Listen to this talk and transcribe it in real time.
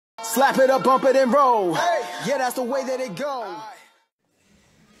Slap it up, bump it, and roll. Yeah, that's the way that it goes.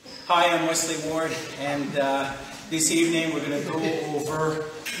 Hi, I'm Wesley Ward, and this evening we're going to go over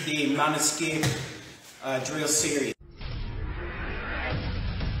the Mount Escape drill series.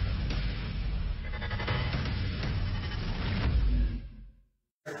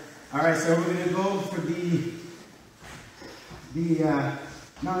 Alright, so we're going to go for the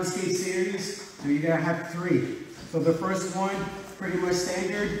Mount Escape series. So you're going to have 3. So the first one, pretty much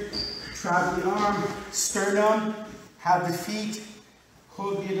standard. Trap the arm, sternum, have the feet,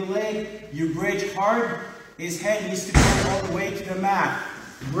 hold the leg, you bridge hard. His head needs to go all the way to the mat.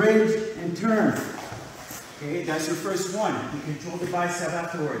 Bridge and turn. Okay, that's your first one. You control the bicep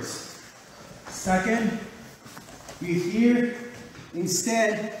afterwards. Second, you here,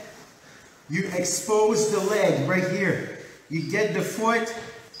 instead, you expose the leg right here. You get the foot,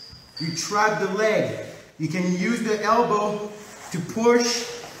 you trap the leg. You can use the elbow to push,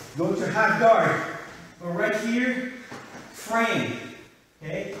 go to half guard. But right here, frame.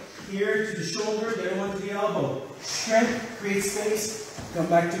 Okay, here to the shoulder, the other one to the elbow. Strength, create space, come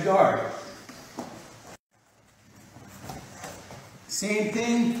back to guard. Same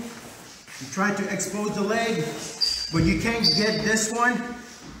thing, you try to expose the leg, but you can't get this one.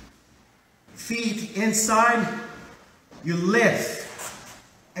 Feet inside, you lift,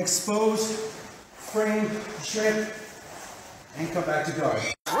 expose, frame, strength, and come back to guard.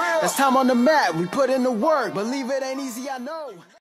 It's time on the mat. We put in the work. Believe it ain't easy, I know.